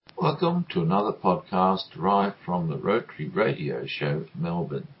Welcome to another podcast derived from the Rotary radio show,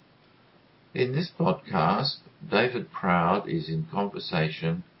 Melbourne. In this podcast, David Proud is in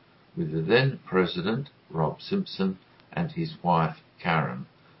conversation with the then President, Rob Simpson, and his wife, Karen,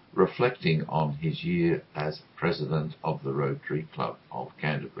 reflecting on his year as President of the Rotary Club of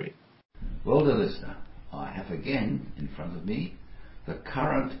Canterbury. Well, dear listener, I have again in front of me the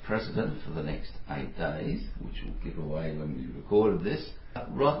current President for the next 8 days, which we'll give away when we recorded this,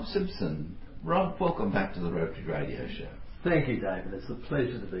 Rob Simpson. Rob, welcome back to the Rotary Radio Show. Thank you, David. It's a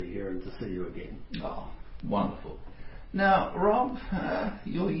pleasure to be here and to see you again. Oh, wonderful. Now, Rob,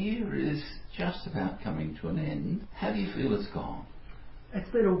 your year is just about coming to an end. How do you feel it's gone? It's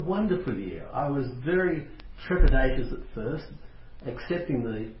been a wonderful year. I was very trepidatious at first, accepting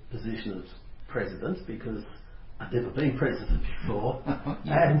the position of President because I'd never been President before,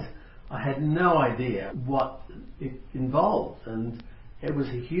 and I had no idea what it involved, and it was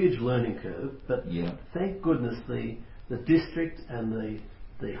a huge learning curve, but thank goodness the district and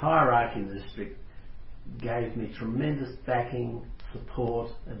the hierarchy in the district gave me tremendous backing,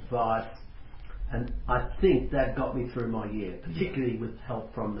 support, advice, and I think that got me through my year, particularly with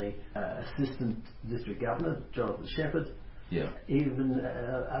help from the Assistant District Governor, Jonathan Shepherd, even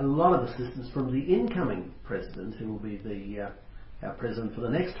a lot of assistance from the incoming President, who will be our President for the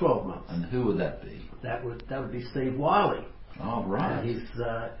next 12 months. And who would that be? That would be Steve Wiley. Oh, right.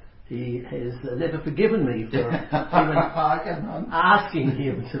 He has never forgiven me for even asking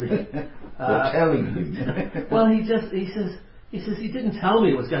him to be... or telling him. Well, he says you didn't tell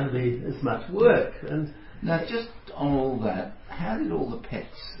me it was going to be as much work. And now, just on all that, how did all the PETS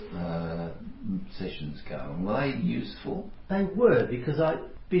sessions go? Were they useful? They were, because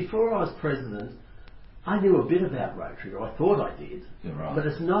before I was President, I knew a bit about Rotary, or I thought I did. You're right. But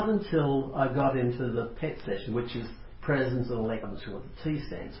it's not until I got into the PET session, which is President-elect, I'm not sure what the T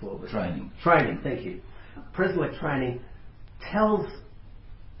stands for. But Training. Training, thank you. President-elect training tells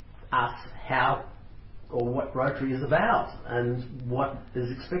us how or what Rotary is about and what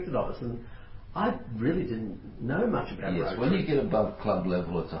is expected of us. And I really didn't know much about Rotary. When you get above club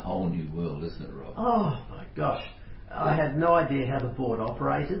level, it's a whole new world, isn't it, Rob? Oh my gosh. I had no idea how the board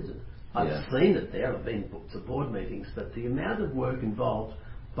operated. I've seen it there, I've been to board meetings, but the amount of work involved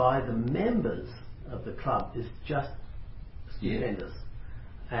by the members of the club is just stupendous.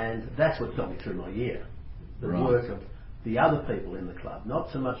 And that's what got me through my year. The work of the other people in the club, not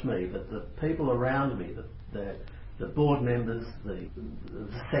so much me, but the people around me, the board members, the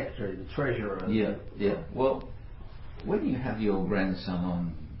secretary, the treasurer. Well, when you have your grandson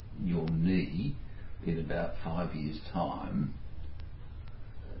on your knee in about 5 years' time,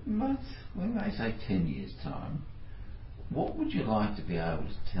 we may say 10 years' time, what would you like to be able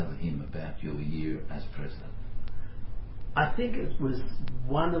to tell him about your year as President? I think it was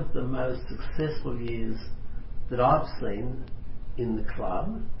one of the most successful years that I've seen in the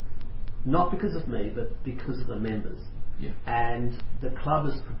club, not because of me, but because of the members. And the club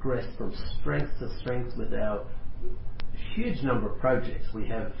has progressed from strength to strength with our huge number of projects. We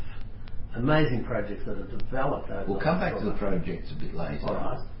have amazing projects that have developed over We'll come back to the projects a bit later. All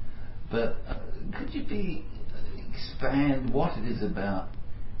right. But could you expand what it is about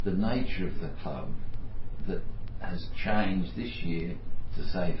the nature of the club that has changed this year to,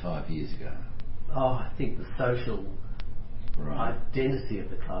 say, 5 years ago? Oh, I think the social identity of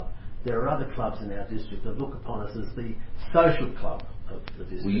the club. There are other clubs in our district that look upon us as the social club of the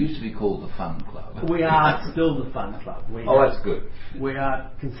district. We used to be called the Fun Club. We are still the Fun Club. That's good. We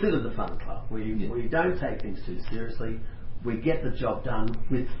are considered the Fun Club. We don't take things too seriously. We get the job done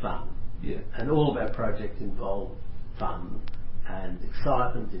with fun. And all of our projects involve fun and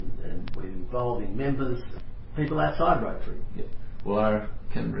excitement, and we're involving members, people outside Rotary. Well, I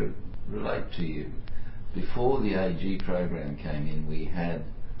can relate to you. Before the AG program came in, we had,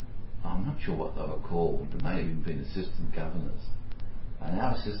 I'm not sure what they were called, they may have even been assistant governors. And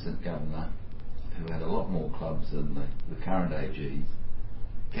our assistant governor, who had a lot more clubs than the current AGs,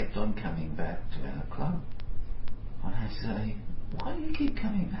 kept on coming back to our club. And I say, why do you keep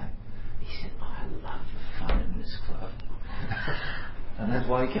coming back? He said, I love the fun in this club. And that's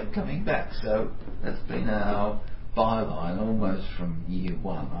why he kept coming back. So that's been our byline almost from year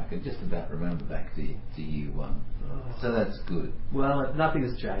one. I can just about remember back to year one. So that's good. Well, nothing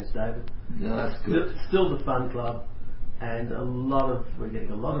has changed, David. No, that's good. Still the Fun Club, and we're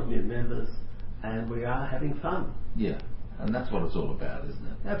getting a lot of new members, and we are having fun. And that's what it's all about, isn't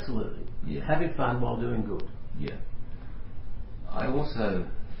it? Absolutely. Having fun while doing good. I also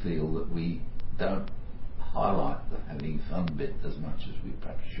feel that we don't highlight the having fun bit as much as we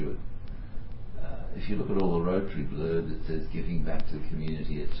perhaps should. if you look at all the Rotary blurb that says giving back to the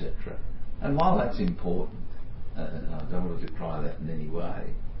community, etc. And while that's important, and I don't want to decry that in any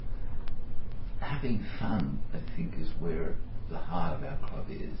way, having fun, I think, is where the heart of our club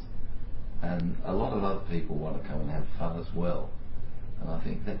is. And a lot of other people want to come and have fun as well. And I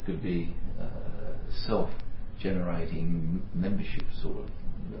think that could be self-generating membership sort of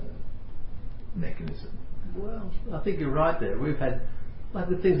mechanism. Well, I think you're right there. We've had, like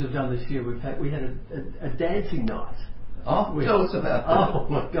the things we've done this year, we had a dancing night. Oh, tell us about that. Oh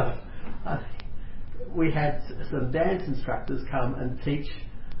my God. We had some dance instructors come and teach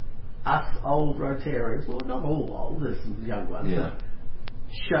us old Rotarians, well, not all old, there's some young ones, Yeah. but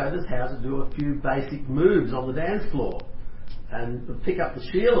showed us how to do a few basic moves on the dance floor and pick up the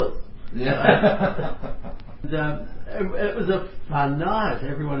Sheilas. Yeah. And, it was a fun night.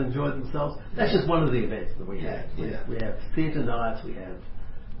 Everyone enjoyed themselves. That's just one of the events that we have. Yeah. We have theatre nights. We have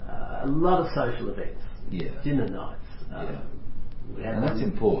a lot of social events. Yeah. Dinner nights. We had And that's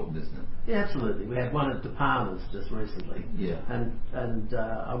important, isn't it? Yeah, absolutely. We had one at De Palma's just recently. Yeah. And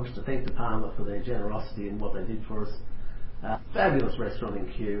I wish to thank De Palma for their generosity and what they did for us. Fabulous restaurant in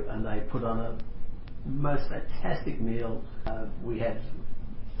Kew, and they put on a most fantastic meal. We had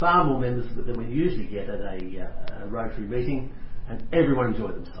far more members than we usually get at a Rotary meeting, and everyone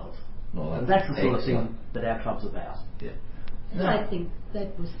enjoyed themselves. Well, and that's the sort of excellent. thing that our club's about. Yeah. And I think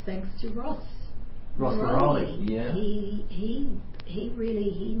that was thanks to Ross. Ross Morelli. Yeah. He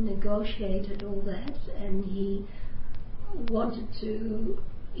really negotiated all that, and he wanted to,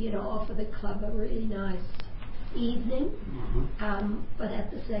 offer the club a really nice evening, but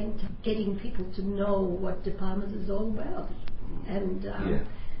at the same time getting people to know what De Palma's is all about. And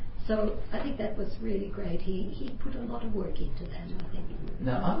so I think that was really great. He put a lot of work into that, I think.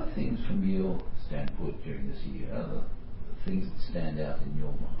 Now, other things from your standpoint during this year, other things that stand out in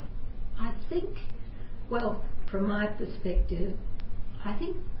your mind? I think, well, from my perspective, I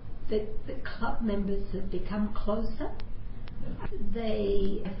think that the club members have become closer.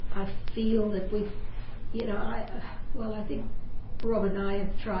 I feel that we've, I think Rob and I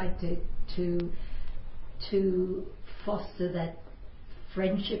have tried to foster that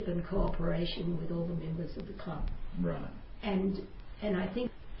friendship and cooperation with all the members of the club. Right. And I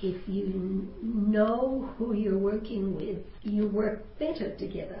think if you know who you're working with, you work better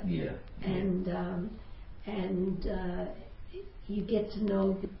together. Yeah. And you get to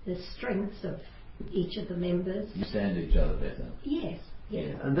know the strengths of each of the members. You stand each other better. Yes.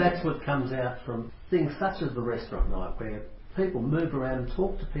 Yeah, and that's what comes out from things such as the restaurant night, where people move around and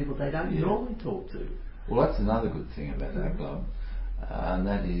talk to people they don't normally talk to. Well, that's another good thing about our club, and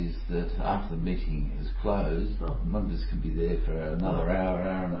that is that after the meeting is closed, members can be there for another hour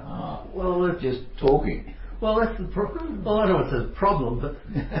and a half. Well, just talking. Well, that's the problem. Well, I know it's a problem, but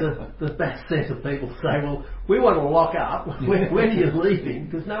the back set of people say, well, we want to lock up. When are you leaving?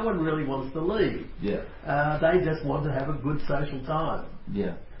 Because no one really wants to leave. Yeah. They just want to have a good social time.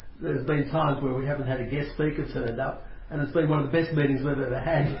 Yeah. There's been times where we haven't had a guest speaker turned up, and it's been one of the best meetings we've ever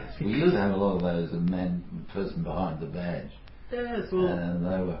had. Yes. We used to have a lot of those, person behind the badge. Yes, well, and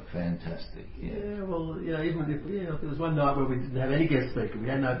they were fantastic. Yeah, well, even if there was one night where we didn't have any guest speaker, we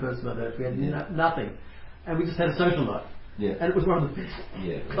had no person like that, we had nothing. And we just had a social night. Yeah. And it was one of the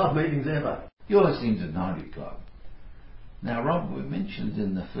best club meetings ever. You're listening to 90 Club. Now, Rob, we mentioned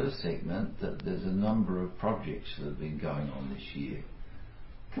in the first segment that there's a number of projects that have been going on this year.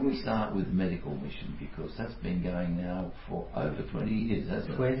 Can we start with Medical Mission, because that's been going now for over 20 years,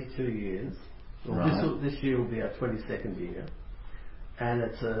 hasn't it? 22 years. Well, right. This year will be our 22nd year. And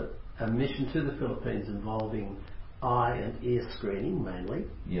it's a mission to the Philippines involving eye and ear screening mainly.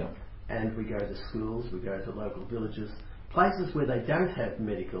 Yeah. And we go to schools, we go to local villages, places where they don't have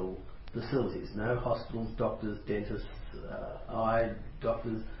medical facilities, no hospitals, doctors, dentists, eye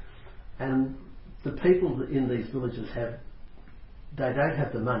doctors. And the people in these villages they don't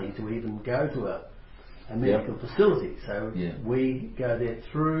have the money to even go to a medical facility. So we go there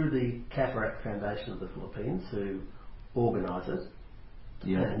through the Cataract Foundation of the Philippines, who organise it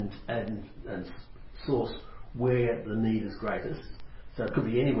and source where the need is greatest. So it could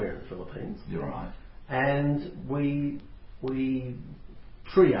be anywhere in the Philippines. You're right. And we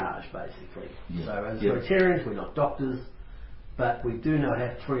triage basically. Yeah. So as Rotarians, we're not doctors, but we do know how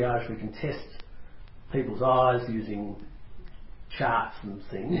to triage. We can test people's eyes using charts and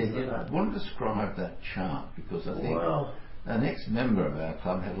things. I want to describe that chart, because I think an ex-member of our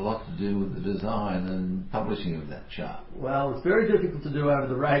club had a lot to do with the design and publishing of that chart. Well, it's very difficult to do over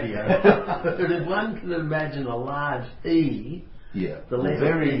the radio. But if one can imagine a large E, the letter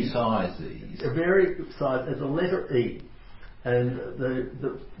very E, size E's. a very size, it's a letter E, and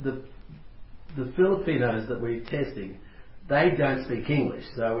the the Filipinos that we're testing, they don't speak English,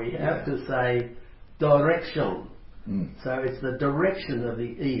 so we have to say direction. So it's the direction of the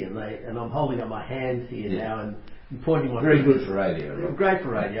E, and I'm holding up my hand here now and pointing my Very fingers. good for radio. Right? Great for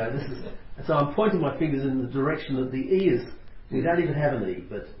radio. So I'm pointing my fingers in the direction that the E is. We don't even have an E,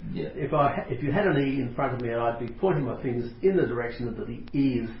 but if you had an E in front of me, I'd be pointing my fingers in the direction that the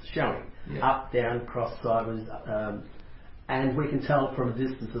E is showing. Up, down, cross, sideways, and we can tell from a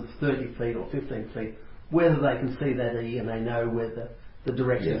distance of 30 feet or 15 feet whether they can see that E, and they know whether the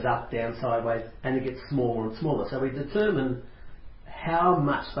direction is up, down, sideways, and it gets smaller and smaller. So we determine how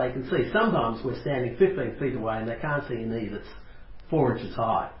much they can see. Sometimes we're standing 15 feet away and they can't see an E that's 4 inches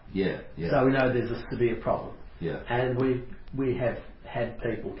high. So we know there's a severe problem. And we have had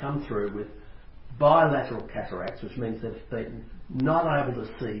people come through with bilateral cataracts, which means they've been not able to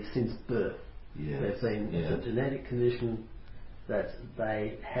see since birth. They've been it's a genetic condition that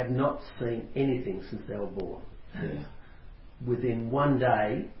they have not seen anything since they were born. Within one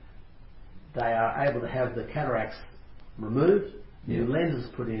day, they are able to have the cataracts removed, new lenses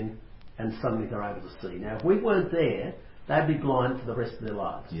put in, and suddenly they're able to see. Now, if we weren't there, they'd be blind for the rest of their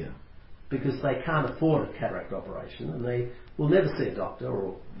lives. Because they can't afford a cataract operation, and they will never see a doctor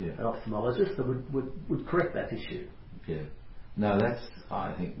or an ophthalmologist that would correct that issue. No, that's,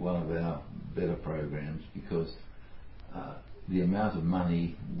 I think, one of our better programs, because the amount of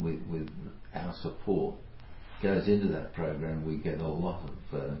money with our support goes into that program. We get a lot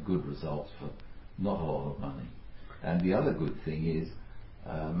of good results for not a lot of money. And the other good thing is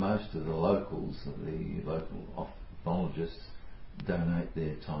most of the locals, the local ophthalmologists, donate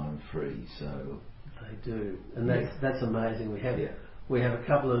their time free. So they do, and that's amazing. We have a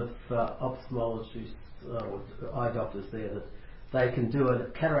couple of ophthalmologists or eye doctors there that they can do a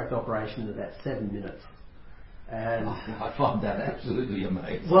cataract operation in about 7 minutes. And I find that absolutely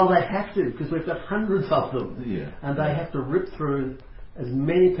amazing. Well, they have to, because we've got hundreds of them, and they have to rip through as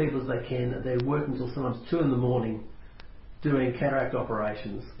many people as they can. They work until sometimes 2 in the morning doing cataract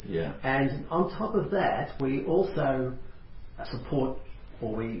operations. And on top of that, we also support,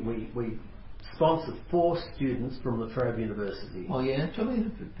 or we sponsor 4 students from La Trobe University. Oh yeah, tell me a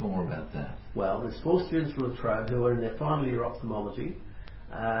bit more about that. Well, there's 4 students from La Trobe who are in their final year ophthalmology,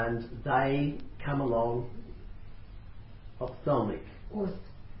 and they come along. Ophthalmic.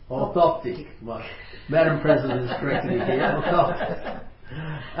 Orthoptic. Well, Madam President is correcting me here. Orthoptic.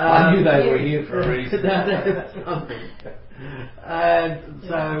 I knew they were here for a reason. Something. And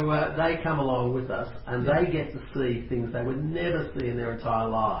so they come along with us, and they get to see things they would never see in their entire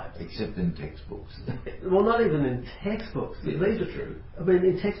lives. Except in textbooks. Well, not even in textbooks. These are true. I mean,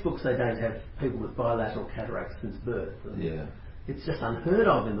 in textbooks they don't have people with bilateral cataracts since birth. It's just unheard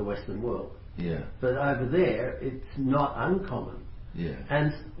of in the Western world. But over there, it's not uncommon.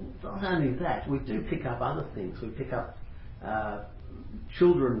 And not only that, we do pick up other things. We pick up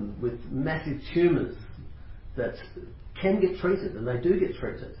children with massive tumours that can get treated, and they do get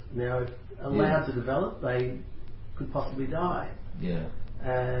treated. Now, if allowed to develop, they could possibly die.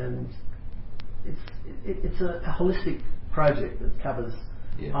 And it's a holistic project that covers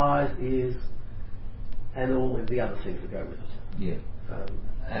eyes, ears, and all of the other things that go with it.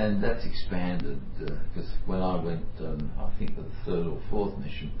 And that's expanded, because when I went, I think the 3rd or 4th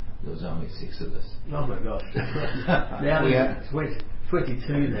mission, there was only 6 of us. Oh my gosh. Now there's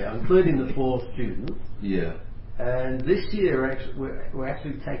 22 now, including the 4 students. And this year we're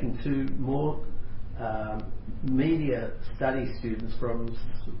actually taking 2 more media study students from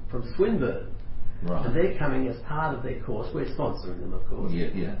Swinburne. And they're coming as part of their course. We're sponsoring them, of course.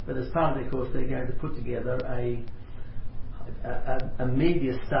 But as part of their course, they're going to put together a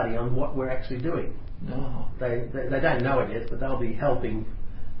media study on what we're actually doing. They don't know it yet, but they'll be helping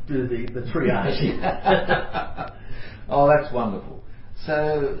do the triage. Oh, that's wonderful.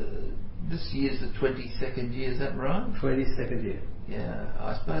 So this year's the 22nd year, is that right? 22nd year.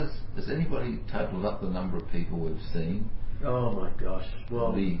 I suppose, has anybody totaled up the number of people we've seen? Oh my gosh.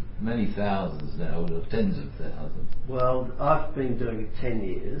 Well, the many thousands now, or tens of thousands. Well, I've been doing it 10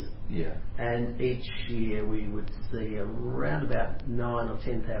 years. And each year we would see around about 9,000 or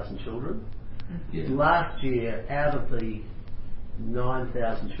 10,000 children. Last year, out of the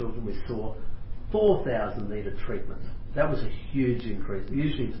 9,000 children, we saw 4,000 needed treatment. That was a huge increase.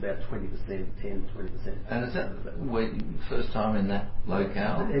 Usually it's about 20%, 10-20%. And is that first time in that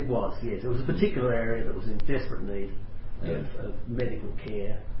locale? It was, yes. It was a particular area that was in desperate need of medical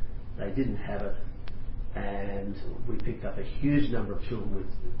care. They didn't have it, and we picked up a huge number of children with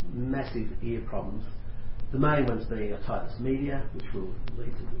massive ear problems. The main ones being otitis media, which will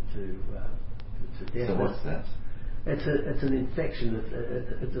lead to deafness. So what's that? It's an infection.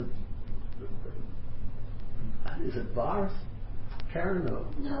 It's is it virus, Karen? Or?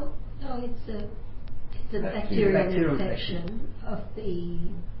 No, it's a bacterial infection of the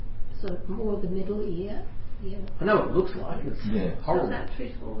sort of more the middle ear. Yeah. I know what it looks like. It's horrible. Is that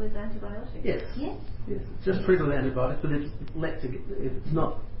treatable with antibiotics? Yes. Yes. Yes. It's just treated with antibiotics, but if it's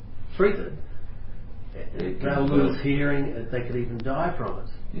not treated, they'll lose hearing. They could even die from it.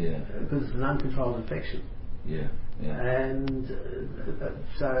 Yeah. Because it's an uncontrolled infection. Yeah. Yeah. And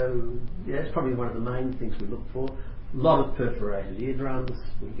so, it's probably one of the main things we look for. A lot of perforated eardrums.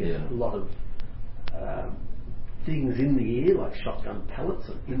 We get a lot of things in the ear, like shotgun pellets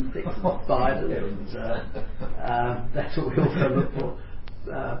of insects and spiders, and that's what we also look for.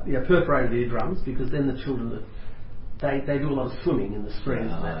 Perforated eardrums, because then the children, they do a lot of swimming in the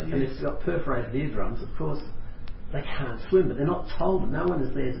streams, and if they've got perforated eardrums, of course, they can't swim, but they're not told. No one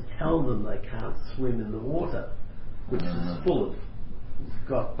is there to tell them they can't swim in the water, which is full of, it's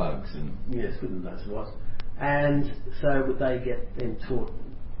got bugs and goodness knows what. And so they get then taught,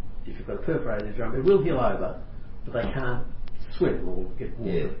 if you've got a perforated eardrum, it will heal over, but they can't swim or get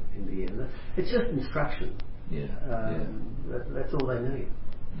water in the air. It's just instruction. That's all they need.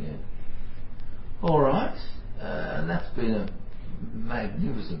 Yeah. All right. And that's been a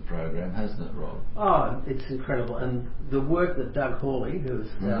magnificent program, hasn't it, Rob? Oh, it's incredible. And the work that Doug Hawley, who is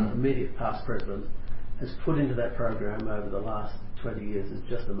our immediate past president, has put into that program over the last 20 years is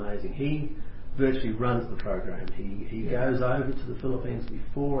just amazing. He virtually runs the program. He goes over to the Philippines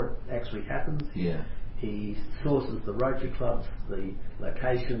before it actually happens. Yeah. He sources the Rotary clubs, the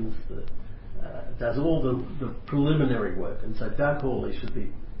locations, does all the preliminary work. And so Doug Hawley should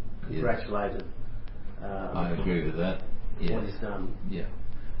be congratulated. I agree with that. What he's done. Yeah.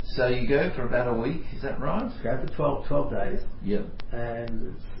 So you go for about a week, is that right? Go for 12 days. Yeah.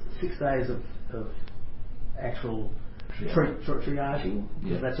 And it's 6 days of actual triaging.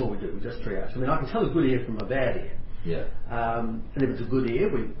 Because that's all we do. We just triage. I mean, I can tell a good ear from a bad ear. Yeah. And if it's a good ear,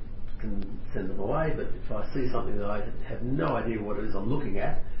 we can send them away. But if I see something that I have no idea what it is I'm looking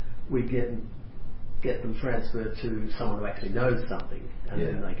at, we get them transferred to someone who actually knows something, and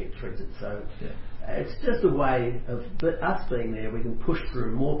then they get treated. So it's just a way of us being there. We can push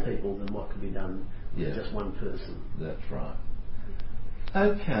through more people than what can be done with just one person. That's right.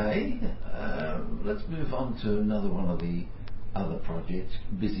 Okay, let's move on to another one of the other projects,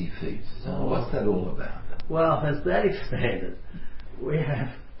 Busy Feet. So what's that all about? Well, as that expanded, we have,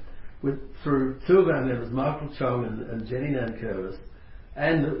 through two of our members, Michael Chong and Jenny Nankervis,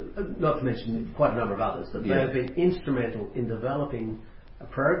 and not to mention quite a number of others, but they have been instrumental in developing a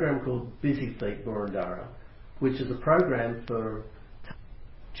program called Busy Feet Boroondara, which is a program for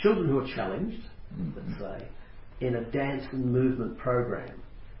children who are challenged, let's say, in a dance and movement program.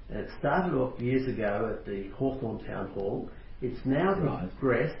 And it started off years ago at the Hawthorn Town Hall. It's now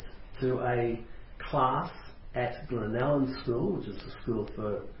progressed to a class at Glenallen School, which is a school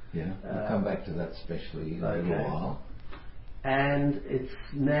for... we'll come back to that especially in a little while. And it's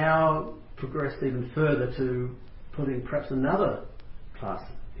now progressed even further to putting perhaps another class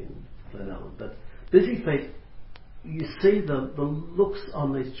in Glenallen. But Busy Feet, you see the looks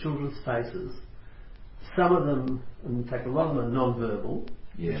on these children's faces. Some of them, in fact a lot of them are non-verbal,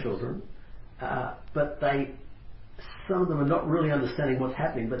 the children, but some of them are not really understanding what's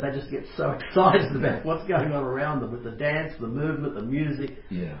happening, but they just get so excited about what's going on around them with the dance, the movement, the music.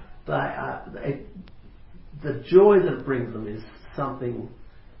 The joy that it brings them is something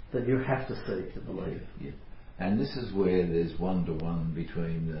that you have to see to believe. And this is where there's one-to-one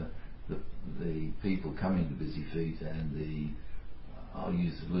between the people coming to Busy Feet and the, I'll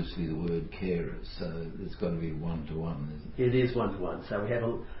use loosely the word carers. So there's got to be one-to-one, isn't it? It is one-to-one. So we have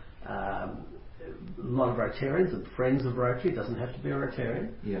a lot of Rotarians and friends of Rotary. It doesn't have to be a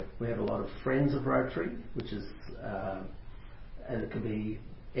Rotarian. We have a lot of friends of Rotary, which is, and it could be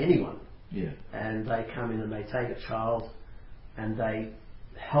anyone. And they come in and they take a child and they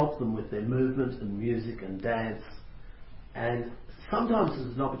help them with their movement and music and dance. And sometimes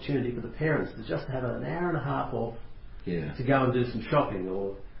there's an opportunity for the parents to just have an hour and a half off to go and do some shopping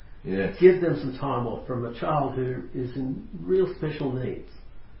or give them some time off from a child who is in real special needs.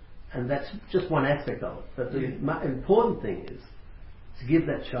 And that's just one aspect of it. But the important thing is to give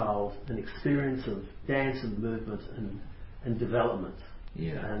that child an experience of dance and movement and development.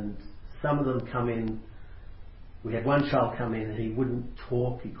 And some of them come in. We had one child come in and he wouldn't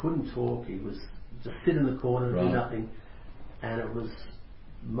talk, he couldn't talk, he was just sit in the corner and do nothing. And it was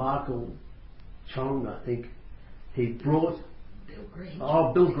Michael Chong, I think, he brought Bill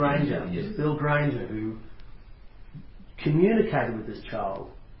Granger. Bill Granger, who communicated with this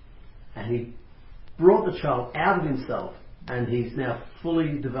child, and he brought the child out of himself and he's now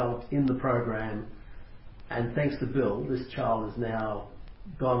fully developed in the program. And thanks to Bill, this child has now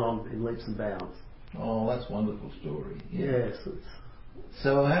gone on in leaps and bounds. Oh, that's a wonderful story. Yeah. Yes, it's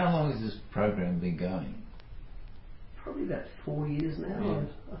So how long has this program been going? probably about 4 years now.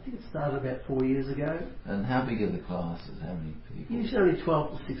 Yeah. I think it started about 4 years ago. And how big are the classes? How many people? Usually only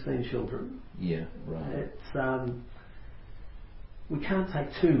 12 to 16 children. Yeah, right. It's we can't take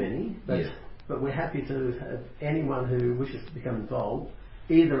too many, but Yeah. but we're happy to have anyone who wishes to become involved,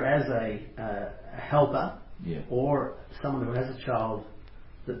 either as a helper Yeah. or someone who has a child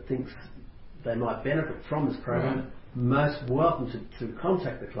that thinks they might benefit from this program. Right. Most welcome to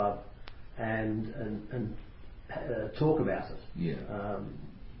contact the club and talk about it. Yeah.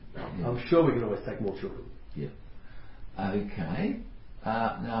 Yeah. I'm sure we can always take more children. Yeah. Okay.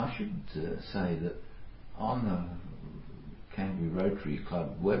 Now I should say that on the Canterbury Rotary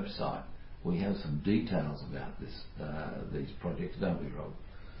Club website we have some details about this these projects, don't we, Rob?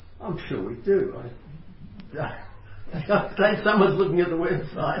 I'm sure we do. I think someone's looking at the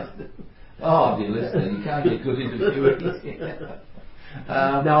website. Oh, dear listener, you can't get good interviewing.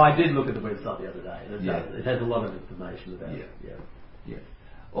 No, I did look at the website the other day. And it has a lot of information about it. Yeah. Yeah.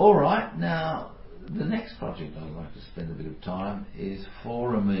 All right. Now, the next project I'd like to spend a bit of time is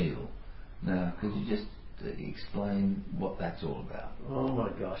For a Meal. Now, could you just explain what that's all about? Oh my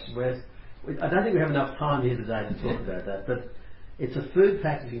gosh, I don't think we have enough time here today to talk about that, but it's a food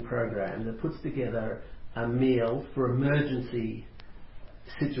packaging program that puts together a meal for emergency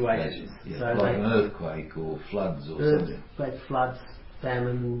situations. Yeah, So like an earthquake or floods or something. Earthquake, floods,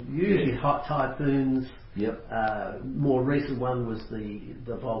 famine, usually hot typhoons. Yep. More recent one was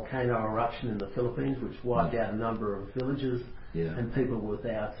the volcano eruption in the Philippines, which wiped out a number of villages and people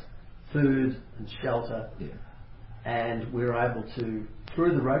without food and shelter. Yeah. And we were able to,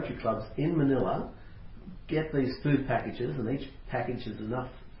 through the Rotary clubs in Manila, get these food packages, and each package is enough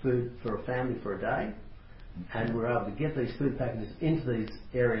food for a family for a day. And we were able to get these food packages into these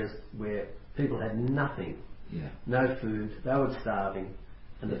areas where people had nothing, no food, they were starving,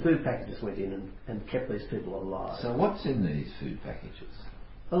 and the food packages went in and kept these people alive. So what's in these food packages?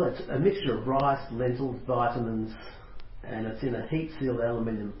 Well, it's a mixture of rice, lentils, vitamins, and it's in a heat-sealed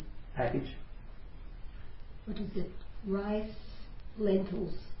aluminium package. What is it? Rice,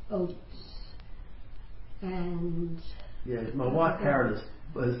 lentils, oats, and... Yeah, my wife Karen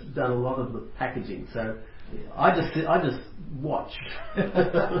has done a lot of the packaging, so I just watch.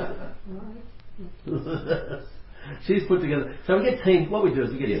 She's put together. So we get teams. What we do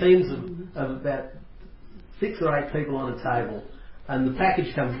is we get teams of about 6 or 8 people on a table, and the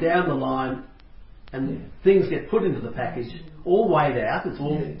package comes down the line, and things get put into the package, all weighed out. It's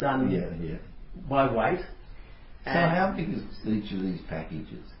all done by weight. So how big is each of these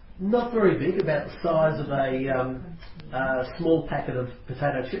packages? Not very big, about the size of a small packet of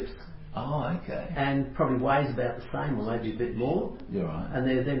potato chips. Oh, okay. And probably weighs about the same, or maybe a bit more. You're right. And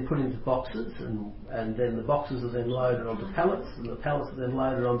they're then put into boxes, and then the boxes are then loaded onto pallets, and the pallets are then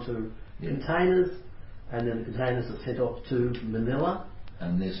loaded onto containers, and then the containers are sent off to Manila.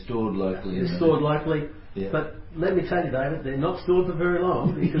 And they're stored locally. They're stored locally. Yeah. But let me tell you, David, they're not stored for very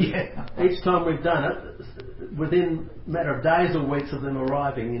long, because each time we've done it, within a matter of days or weeks of them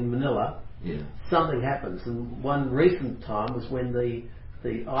arriving in Manila, something happens. And one recent time was when the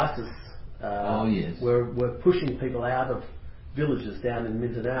ISIS were pushing people out of villages down in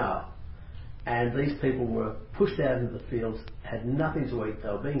Mindanao, and these people were pushed out into the fields, had nothing to eat, they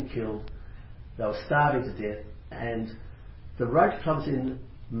were being killed, they were starving to death, and the Rotary clubs in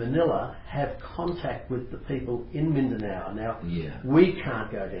Manila have contact with the people in Mindanao. Now, we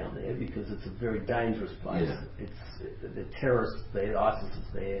can't go down there because it's a very dangerous place. The terrorists there, ISIS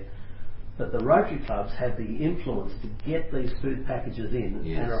is there. But the Rotary clubs have the influence to get these food packages in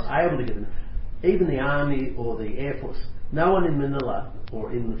and are able to get them. Even the Army or the Air Force, no one in Manila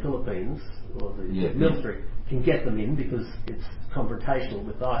or in the Philippines or the military can get them in because it's confrontational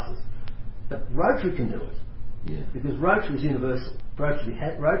with ISIS. But Rotary can do it. Because Rotary is universal.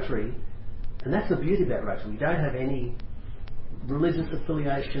 Rotary, and that's the beauty about Rotary. We don't have any religious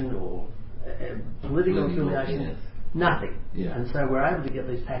affiliation or political affiliation. Nothing. And so we're able to get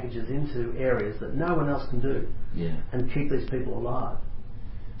these packages into areas that no one else can do and keep these people alive.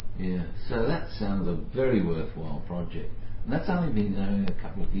 So that sounds a very worthwhile project. And that's only been going a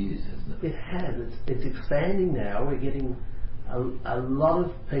couple of years, hasn't it? It has. It's expanding now. We're getting a lot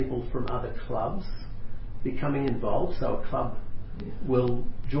of people from other clubs becoming involved. So a club will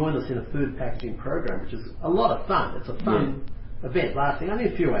join us in a food packaging program, which is a lot of fun. It's a fun event lasting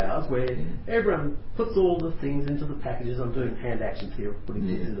only a few hours, where everyone puts all the things into the packages. I'm doing hand actions here, putting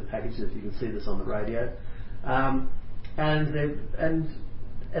things into the packages. You can see this on the radio. and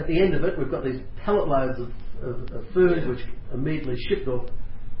at the end of it, we've got these pallet loads of food which immediately shipped off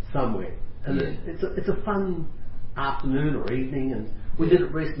somewhere, and it's a fun afternoon or evening, and we did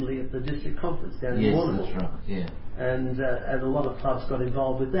it recently at the district conference down in Warrnambool. That's right. Yeah. And a lot of clubs got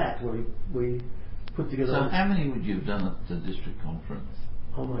involved with that. We put together. So how many would you have done at the district conference?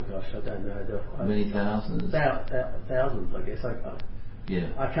 Oh my gosh, I don't know. Many thousands. About thousands, I guess.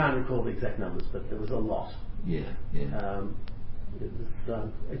 I can't recall the exact numbers, but there was a lot. Yeah.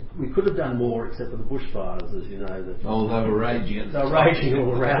 We could have done more, except for the bushfires, as you know. They were raging. They were raging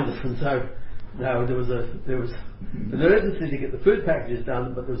all around us, and so no, there was an urgency to get the food packages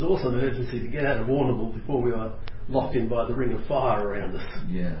done, but there was also an urgency to get out of Warrnambool before we were locked in by the ring of fire around us.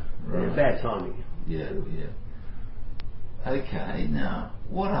 Yeah, right. Yeah, bad timing. Yeah. Okay, now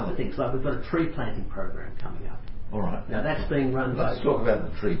what other things? Like we've got a tree planting program coming up. All right. Now that's being run by. Let's talk about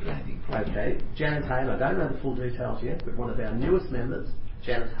the tree planting program. Okay, Janet Hay. I don't know the full details yet, but one of our newest members,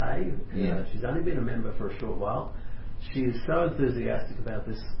 Janet Hay. She's only been a member for a short while. She is so enthusiastic about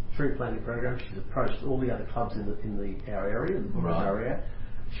this tree planting program. She's approached all the other clubs in our area, in the area.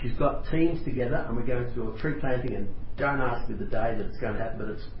 She's got teams together, and we're going to do a tree planting. And don't ask me the day that it's going to happen, but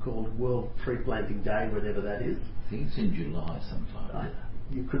it's called World Tree Planting Day, whatever that is. I think it's in July sometime.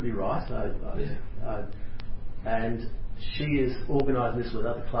 You could be right. And she is organising this with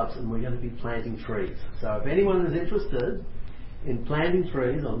other clubs, and we're going to be planting trees. So if anyone is interested in planting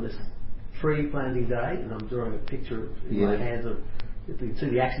trees on this tree planting day, and I'm drawing a picture in my hands of, you can see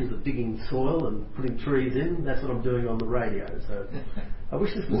the actions of digging soil and putting trees in. That's what I'm doing on the radio. So I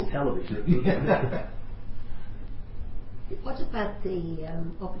wish this was television. What about the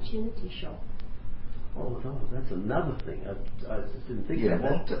opportunity shop? Oh, that's another thing. I just didn't think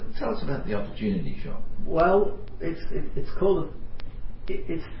about that. Tell us about the opportunity shop. Well, it's called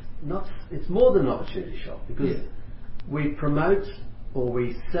it's more than an opportunity shop, because we promote or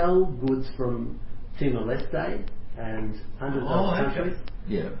we sell goods from Timor-Leste and underdeveloped countries,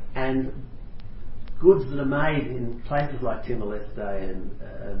 and goods that are made in places like Timor-Leste and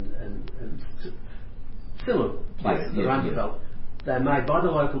similar places that are undeveloped. They're made by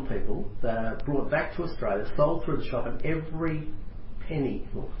the local people. They're brought back to Australia, sold through the shop, and every penny,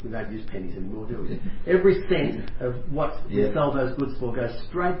 well, we don't use pennies anymore, do we? Every cent of what we sell those goods for goes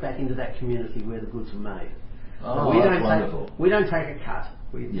straight back into that community where the goods were made. Oh, so that's wonderful. We don't take a cut.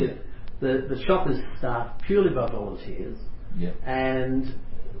 The shop is staffed purely by volunteers, and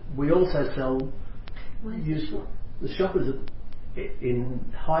we also sell. The shop is in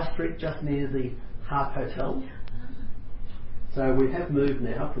High Street, just near the Harp Hotel. So we have moved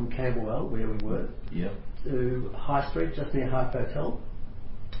now from Camberwell, where we were, to High Street, just near Harp Hotel.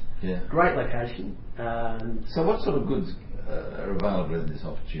 Yeah. Great location. So what sort of goods are available in this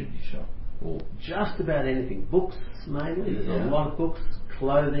opportunity shop? Or just about anything. Books mainly. There's a lot of books,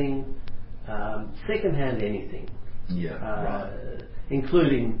 clothing, second-hand anything.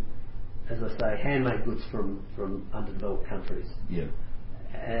 Including, as I say, handmade goods from underdeveloped countries. Yeah.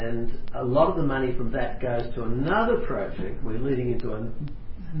 And a lot of the money from that goes to another project. We're leading into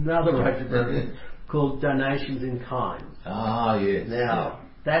another project called Donations in Kind. Ah, yes. Now,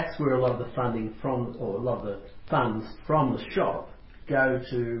 that's where a lot of the funding from, or a lot of the funds from the shop go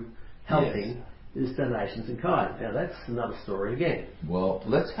to helping is Donations in Kind. Now, that's another story again. Well,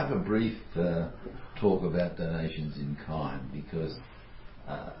 let's have a brief talk about Donations in Kind, because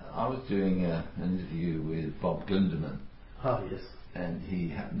I was doing an interview with Bob Glindeman. Oh, yes. And he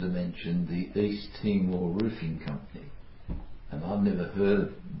happened to mention the East Timor Roofing Company. And I've never heard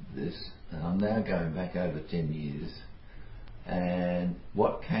of this, and I'm now going back over 10 years. And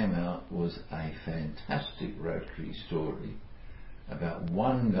what came out was a fantastic Rotary story about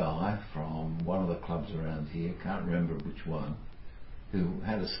one guy from one of the clubs around here, can't remember which one, who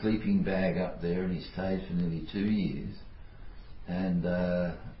had a sleeping bag up there, and he stayed for nearly 2 years. And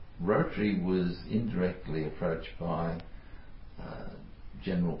Rotary was indirectly approached by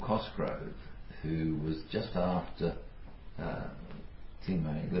General Cosgrove, who was just after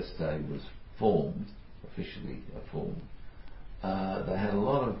Timor-Leste was officially formed. They had a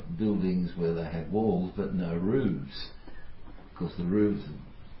lot of buildings where they had walls but no roofs, because the roofs had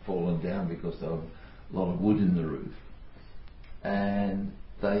fallen down because there was a lot of wood in the roof. And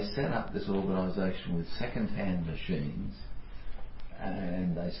they set up this organisation with second-hand machines,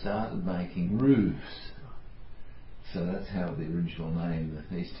 and they started making roofs. So that's how the original name,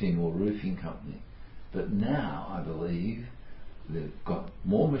 the East Timor Roofing Company. But now, I believe, they've got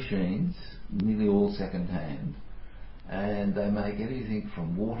more machines, nearly all second-hand, and they make everything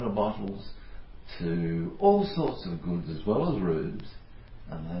from water bottles to all sorts of goods, as well as roofs.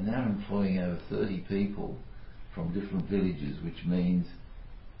 And they're now employing over 30 people from different villages, which means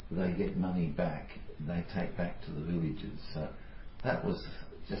they get money back, they take back to the villages. So that was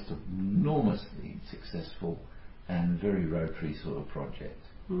just an enormously successful and very Rotary sort of project.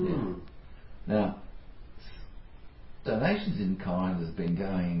 Yeah. Now, donations in kind has been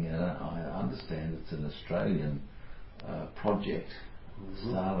going, I understand it's an Australian project,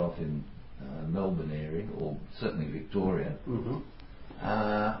 started off in Melbourne area, or certainly Victoria,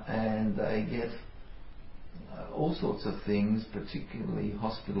 and they get all sorts of things, particularly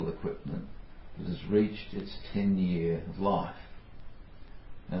hospital equipment that has reached its 10-year life.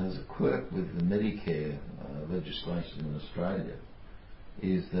 Now there's a quirk with the Medicare legislation in Australia,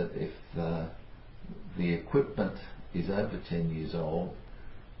 is that if the equipment is over 10 years old,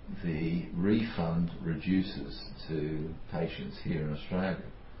 the refund reduces to patients here in Australia.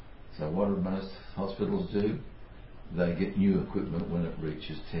 So what do most hospitals do? They get new equipment when it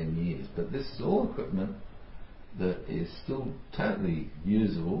reaches 10 years. But this is all equipment that is still totally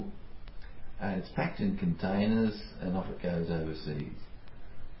usable, and it's packed in containers and off it goes overseas.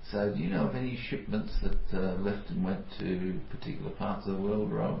 So do you know of any shipments that left and went to particular parts of the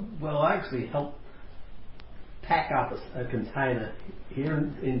world, Rob? Well, I actually helped pack up a container here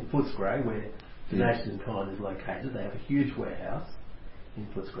in Footscray, where Donations in Kind is located. They have a huge warehouse in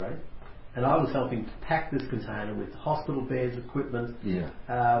Footscray, and I was helping to pack this container with hospital beds, equipment,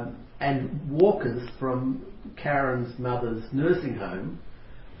 and walkers from Karen's mother's nursing home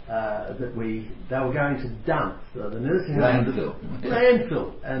that they were going to dump the nursing home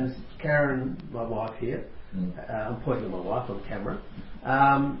landfill. And Karen, my wife here, I'm pointing at my wife on camera.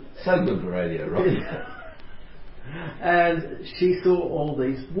 So good for radio, right? And she saw all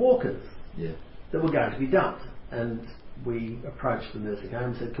these walkers that were going to be dumped, and we approached the nursing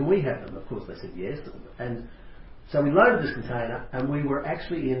home and said, can we have them? Of course they said yes, and so we loaded this container, and we were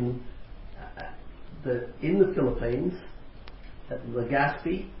actually in the Philippines at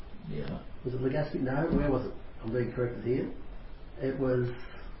Legazpi. Was it Legazpi? No, where was it? I'm being corrected here. It was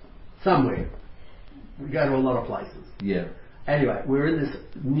somewhere. We go to a lot of places. Anyway, we're in this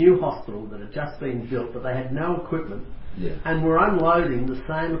new hospital that had just been built, but they had no equipment, and we're unloading the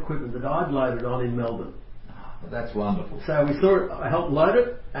same equipment that I'd loaded on in Melbourne. Well, that's wonderful. So we saw it, I helped load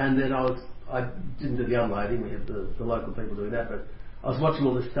it, and then I didn't do the unloading, we had the local people doing that, but I was watching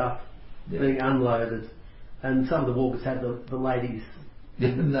all this stuff being unloaded, and some of the walkers had the ladies'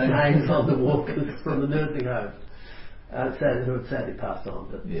 names on the walkers from the nursing home, who had sadly passed on.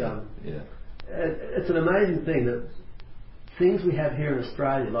 But it's an amazing thing that things we have here in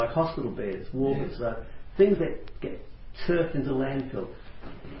Australia, like hospital beds, walkers, things that get turfed into landfill.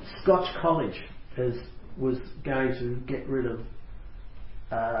 Scotch College was going to get rid of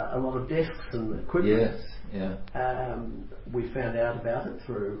a lot of desks and equipment. We found out about it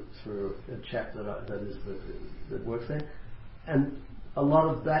through a chap that works there, and a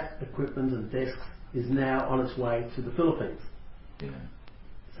lot of that equipment and desks is now on its way to the Philippines.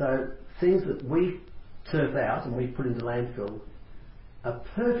 So things that we turf out and we put into landfill are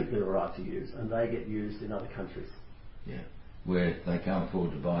perfectly alright to use, and they get used in other countries. Where they can't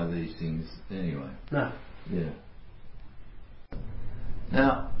afford to buy these things anyway. No.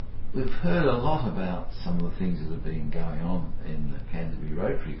 Now, we've heard a lot about some of the things that have been going on in the Canterbury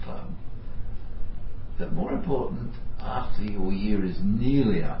Rotary Club, but more important, after your year is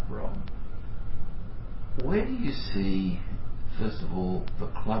nearly up, Rob, where do you see, first of all, the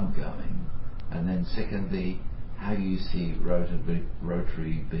club going, and then secondly, how you see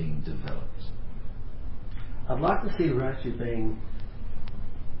Rotary being developed? I'd like to see Rotary being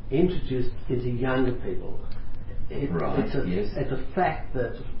introduced into younger people. It's a fact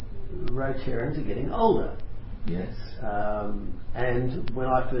that Rotarians are getting older. And when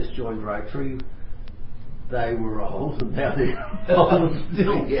I first joined Rotary, they were old, and now they're old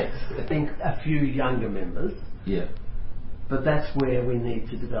still. I think a few younger members. But that's where we need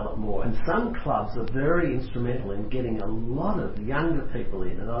to develop more. And some clubs are very instrumental in getting a lot of younger people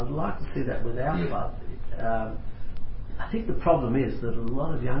in, and I'd like to see that with our club. I think the problem is that a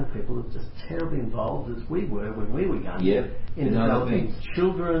lot of young people are just terribly involved, as we were when we were young, in developing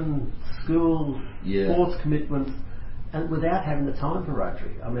children, schools, sports commitments, and without having the time for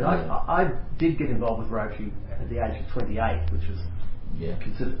Rotary. I mean, I did get involved with Rotary at the age of 28, which was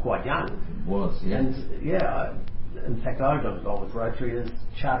considered quite young. It was, And in fact, I got involved with Rotary as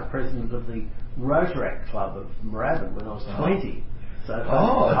charter president of the Rotaract Club of Moorabbin when I was 20. So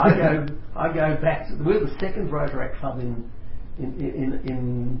I go back to, we're the second Rotaract club in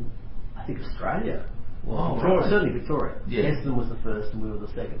I think Australia. Victoria, certainly Victoria. Essendon was the first and we were the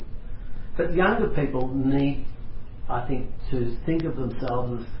second. But younger people need, I think, to think of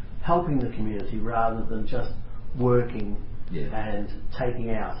themselves as helping the community rather than just working Yeah. and taking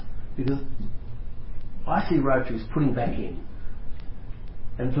out, because I see Rotary as putting back in.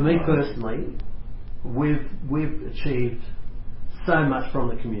 And for me personally, we've achieved so much from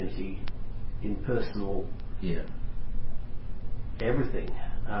the community in personal everything,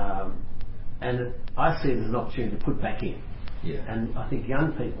 and I see it as an opportunity to put back in. Yeah. And I think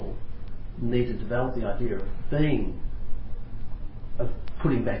young people need to develop the idea of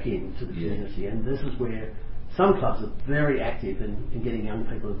putting back into the community, and this is where some clubs are very active in getting young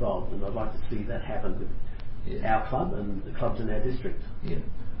people involved, and I'd like to see that happen with our club and the clubs in our district. Yeah.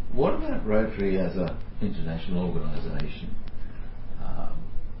 What about Rotary as an international organisation?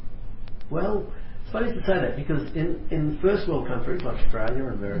 Well, it's funny to say that, because in first world countries like Australia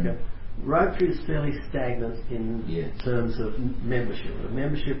and America, Rotary is fairly stagnant in terms of membership. The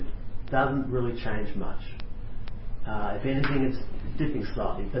membership doesn't really change much. If anything, it's dipping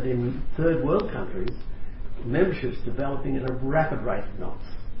slightly. But in third world countries, membership's developing at a rapid rate of knots.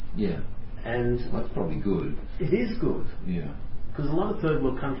 Yeah. And that's probably good. It is good. Yeah. Because a lot of third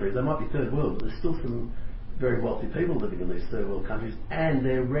world countries, they might be third world, but there's still some very wealthy people living in these third world countries, and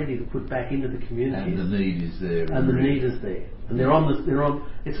they're ready to put back into the community. And the need is there. And the need is there. And they're on.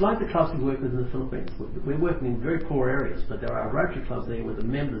 It's like the clubs we work with in the Philippines. We're working in very poor areas, but there are Rotary clubs there where the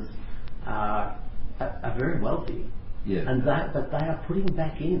members are very wealthy. Yeah. But they are putting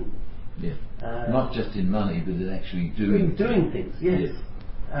back in. Yeah. Not just in money, but in actually doing things. Yes.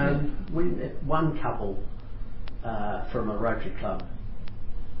 We met one couple from a Rotary club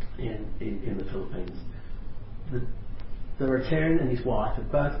in the Philippines. The Rotarian and his wife had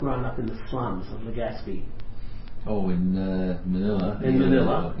both grown up in the slums of Legazpi. Oh, in Manila. In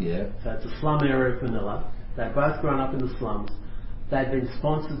Manila. Yeah. So it's a slum area of Manila. They'd both grown up in the slums. They'd been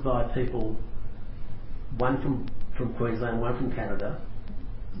sponsored by people, one from Queensland, one from Canada,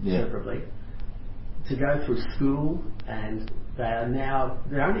 separately, to go through school, and they're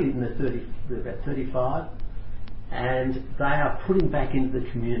only in their 30s, they're about 35, and they are putting back into the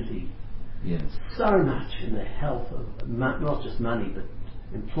community so much in the health of not just money but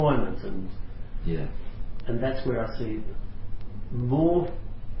employment, and that's where I see more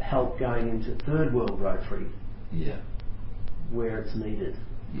help going into third world Rotary where it's needed,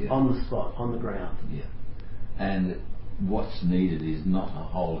 on the spot, on the ground. Yeah. And what's needed is not a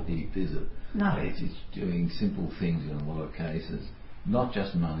whole heap, is it? No. It's doing simple things in a lot of cases, not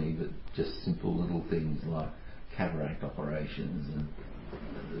just money, but just simple little things like cataract operations, and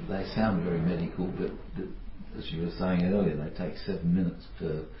they sound very medical, but as you were saying earlier, they take 7 minutes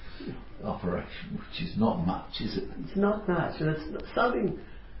per operation, which is not much, is it? It's not much, and it's something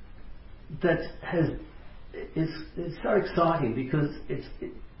that is so exciting, because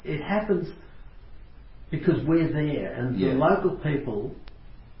it happens because we're there, and the local people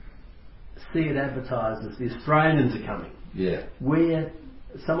see it advertised as the Australians are coming. Yeah. Where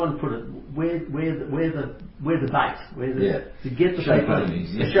someone put it, we're the bait, to get the show people,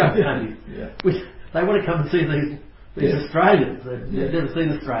 ponies, the show ponies. Which they want to come and see these Australians. They've never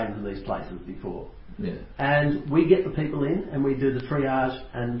seen Australians in these places before. Yeah. And we get the people in, and we do the triage,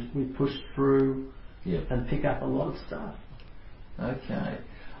 and we push through and pick up a lot of stuff. Okay.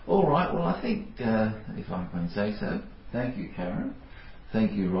 All right. Well, I think, if I can say so, thank you, Karen.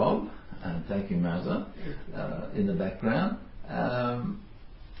 Thank you, Rob. And thank you, Mazza, in the background.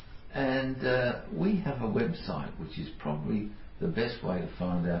 And we have a website, which is probably the best way to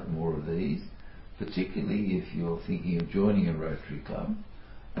find out more of these, particularly if you're thinking of joining a Rotary club.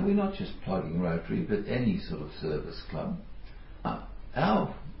 And we're not just plugging Rotary, but any sort of service club.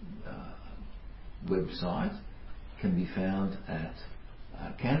 Our website can be found at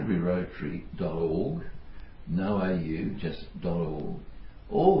canterburyrotary.org, no AU, just .org,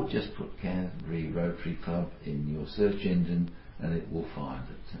 or just put Canterbury Rotary Club in your search engine and it will find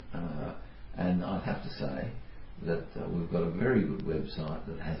it. And I'd have to say that we've got a very good website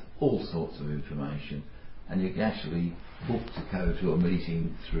that has all sorts of information, and you can actually book to go to a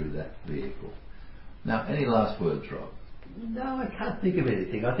meeting through that vehicle. Now, any last words, Rob? No, I can't think of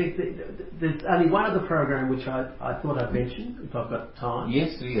anything. I think that there's only one other program which I thought I'd mention, if I've got time.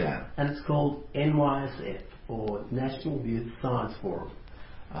 Yes, we have. And it's called NYSF, or National Youth Science Forum.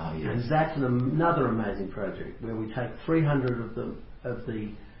 Yes. And that's another amazing project where we take 300 of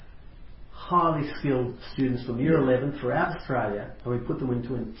the highly skilled students from Year 11 throughout Australia, and we put them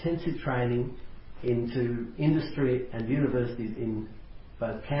into intensive training into industry and universities in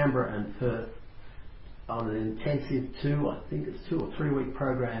both Canberra and Perth, on an intensive 2 or 3 week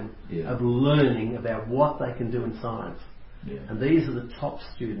program of learning about what they can do in science. And these are the top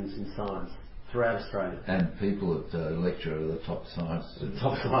students in science throughout Australia. And people that lecture are the top scientists.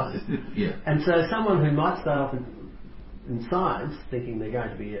 Top scientists. Yeah. And so someone who might start off in science, thinking they're going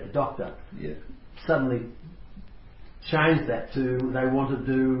to be a doctor, Yeah. suddenly change that to they want to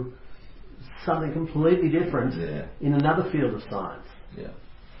do something completely different in another field of science. Yeah.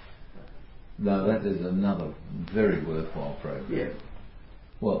 No, that is another very worthwhile program. Yeah.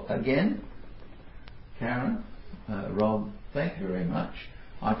 Well, again, Karen, Rob, thank you very much.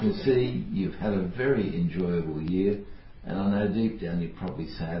 I can see you've had a very enjoyable year, and I know deep down you're probably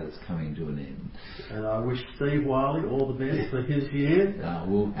sad it's coming to an end. And I wish Steve Wiley all the best for his year.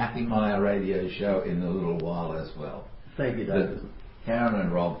 We'll have him on our radio show in a little while as well. Thank you, David. Karen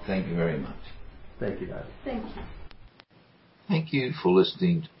and Rob, thank you very much. Thank you, David. Thank you. Thank you for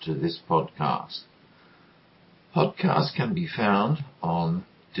listening to this podcast. Podcasts can be found on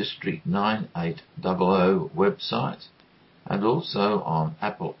District 9800 website and also on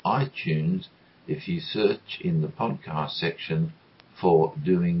Apple iTunes if you search in the podcast section for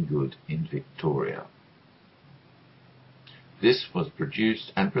Doing Good in Victoria. This was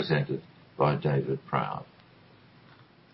produced and presented by David Proud.